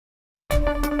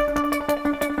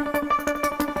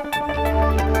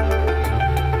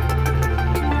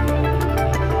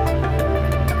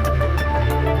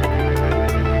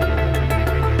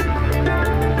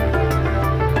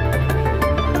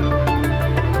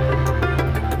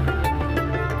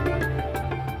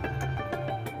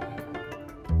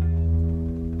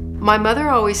My mother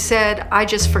always said, I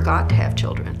just forgot to have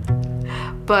children.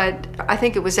 But I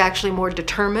think it was actually more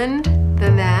determined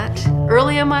than that.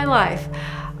 Early in my life,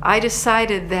 I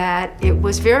decided that it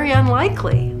was very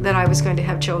unlikely that I was going to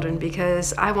have children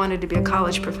because I wanted to be a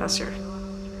college professor.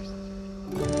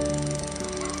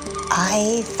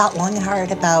 I thought long and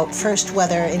hard about first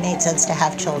whether it made sense to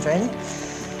have children.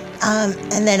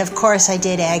 And then, of course, I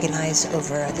did agonize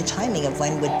over the timing of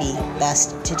when would be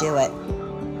best to do it.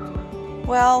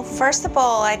 Well, first of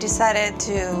all, I decided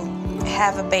to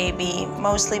have a baby,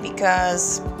 mostly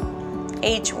because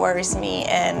age worries me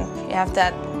and you have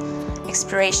that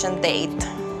expiration date.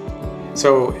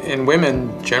 So in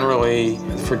women, generally,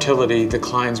 fertility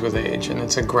declines with age, and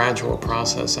it's a gradual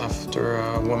process after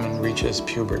a woman reaches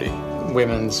puberty.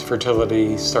 Women's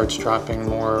fertility starts dropping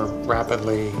more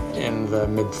rapidly in the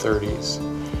mid-30s,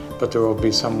 but there will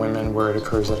be some women where it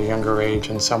occurs at a younger age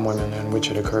and some women in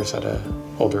which it occurs at an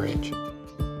older age.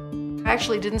 I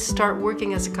actually didn't start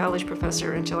working as a college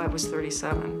professor until I was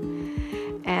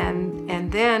 37.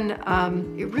 And then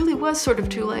it really was sort of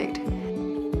too late.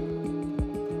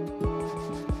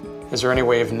 Is there any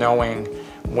way of knowing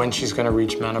when she's going to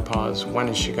reach menopause? When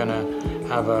is she going to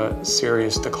have a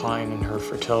serious decline in her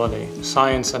fertility?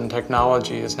 Science and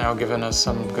technology has now given us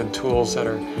some good tools that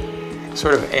are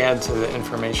sort of add to the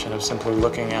information of simply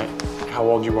looking at how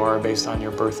old you are based on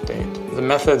your birth date. The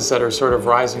methods that are sort of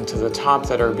rising to the top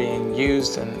that are being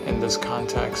used in this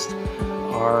context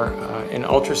are an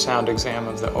ultrasound exam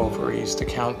of the ovaries to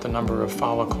count the number of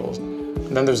follicles.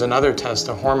 And then there's another test,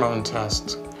 a hormone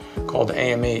test, called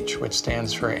AMH, which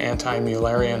stands for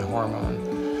anti-Mullerian hormone.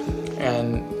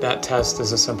 And that test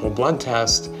is a simple blood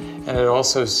test, and it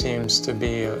also seems to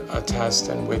be a test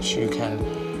in which you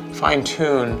can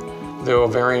fine-tune the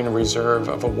ovarian reserve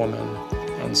of a woman.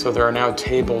 And so there are now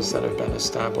tables that have been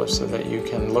established so that you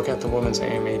can look at the woman's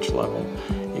AMH level,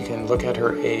 you can look at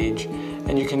her age,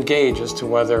 and you can gauge as to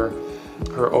whether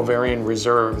her ovarian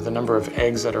reserve, the number of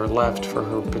eggs that are left for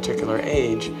her particular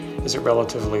age, is it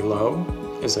relatively low?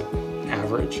 Is it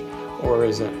average, or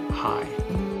is it high?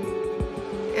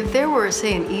 If there were,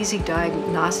 say, an easy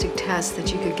diagnostic test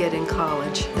that you could get in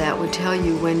college that would tell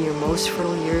you when your most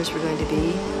fertile years were going to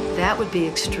be, that would be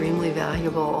extremely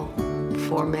valuable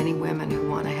for many women who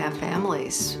want to have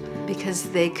families, because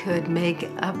they could make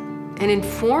an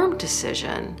informed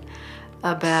decision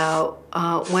about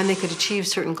when they could achieve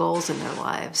certain goals in their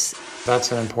lives.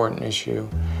 That's an important issue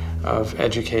of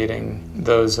educating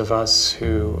those of us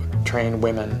who train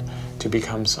women to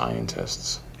become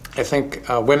scientists. I think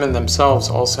women themselves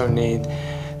also need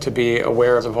to be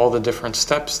aware of all the different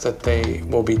steps that they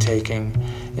will be taking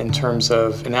in terms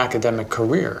of an academic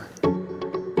career.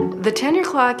 The tenure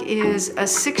clock is a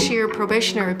 6-year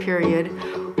probationary period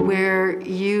where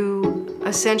you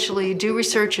essentially do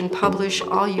research and publish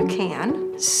all you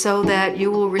can so that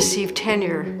you will receive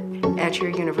tenure at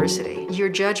your university. You're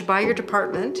judged by your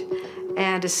department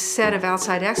and a set of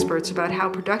outside experts about how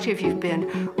productive you've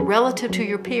been relative to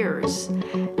your peers.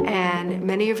 And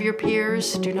many of your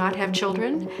peers do not have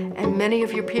children, and many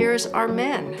of your peers are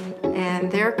men,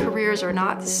 and their careers are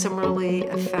not similarly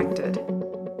affected.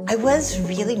 I was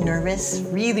really nervous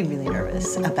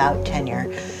about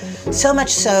tenure. So much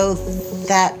so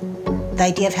that the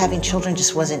idea of having children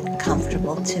just wasn't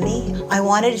comfortable to me. I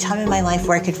wanted a time in my life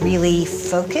where I could really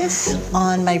focus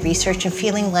on my research and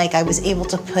feeling like I was able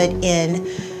to put in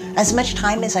as much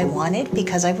time as I wanted,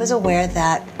 because I was aware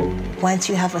that once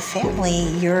you have a family,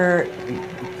 your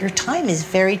time is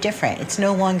very different. It's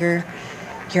no longer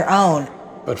your own.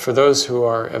 But for those who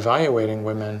are evaluating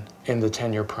women in the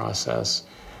tenure process,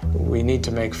 we need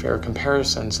to make fair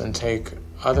comparisons and take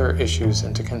other issues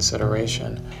into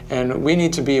consideration. And we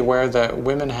need to be aware that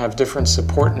women have different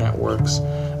support networks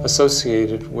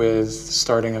associated with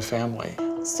starting a family.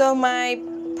 So my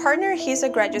partner, he's a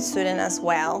graduate student as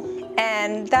well.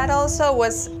 And that also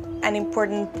was an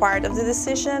important part of the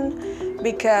decision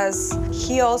because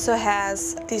he also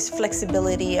has this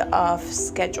flexibility of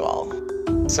schedule.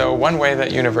 So one way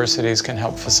that universities can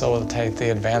help facilitate the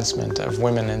advancement of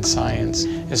women in science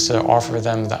is to offer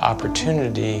them the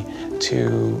opportunity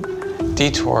to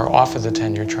detour off of the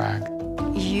tenure track.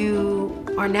 You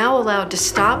are now allowed to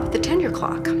stop the tenure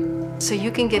clock, so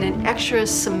you can get an extra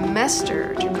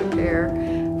semester to prepare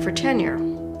for tenure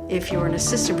if you're an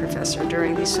assistant professor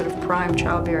during these sort of prime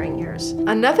childbearing years.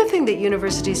 Another thing that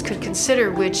universities could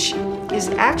consider, which is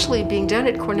actually being done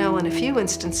at Cornell in a few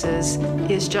instances,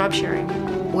 is job sharing,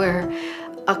 where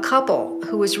a couple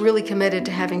who is really committed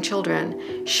to having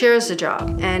children shares a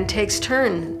job and takes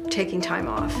turn taking time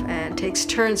off and takes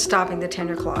turn stopping the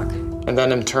tenure clock. And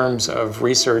then in terms of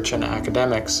research and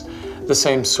academics, The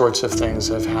same sorts of things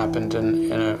have happened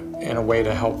in a way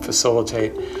to help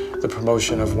facilitate the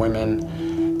promotion of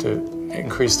women to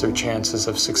increase their chances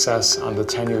of success on the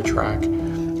tenure track,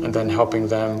 and then helping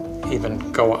them even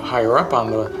go higher up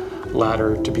on the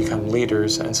ladder to become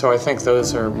leaders. And so I think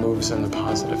those are moves in the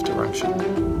positive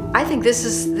direction. I think this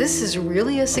is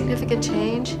really a significant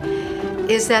change,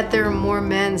 is that there are more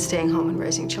men staying home and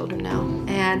raising children now.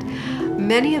 And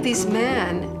many of these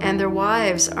men and their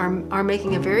wives are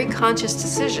making a very conscious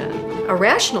decision, a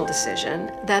rational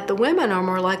decision, that the women are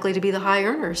more likely to be the high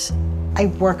earners. I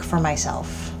work for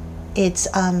myself. It's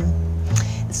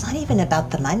not even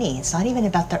about the money. It's not even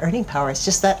about the earning power. It's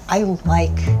just that I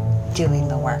like doing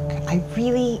the work. I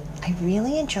really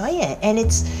enjoy it. And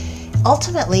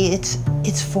ultimately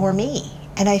it's for me.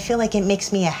 And I feel like it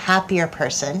makes me a happier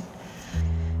person.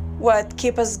 What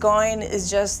keeps us going is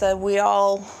just that we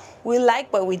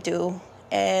like what we do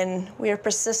and we are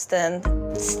persistent.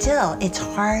 Still, it's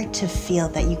hard to feel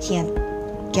that you can't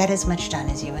get as much done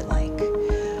as you would like.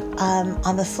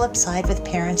 On the flip side, with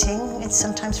parenting, it's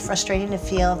sometimes frustrating to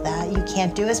feel that you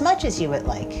can't do as much as you would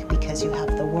like because you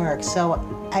have the work.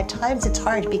 So at times it's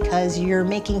hard because you're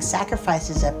making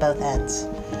sacrifices at both ends.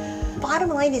 Bottom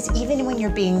line is, even when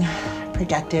you're being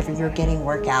productive or you're getting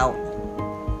work out,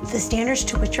 the standards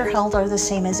to which you're held are the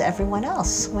same as everyone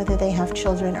else, whether they have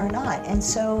children or not. And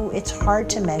so it's hard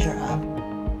to measure up.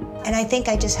 And I think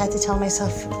I just had to tell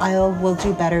myself, I will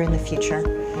do better in the future.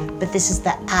 But this is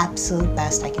the absolute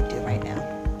best I can do right now.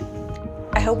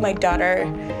 I hope my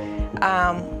daughter,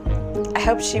 I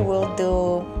hope she will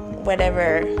do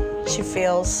whatever she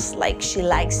feels like she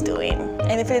likes doing.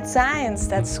 And if it's science,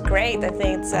 that's great. I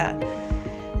think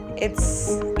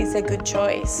it's a good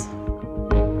choice.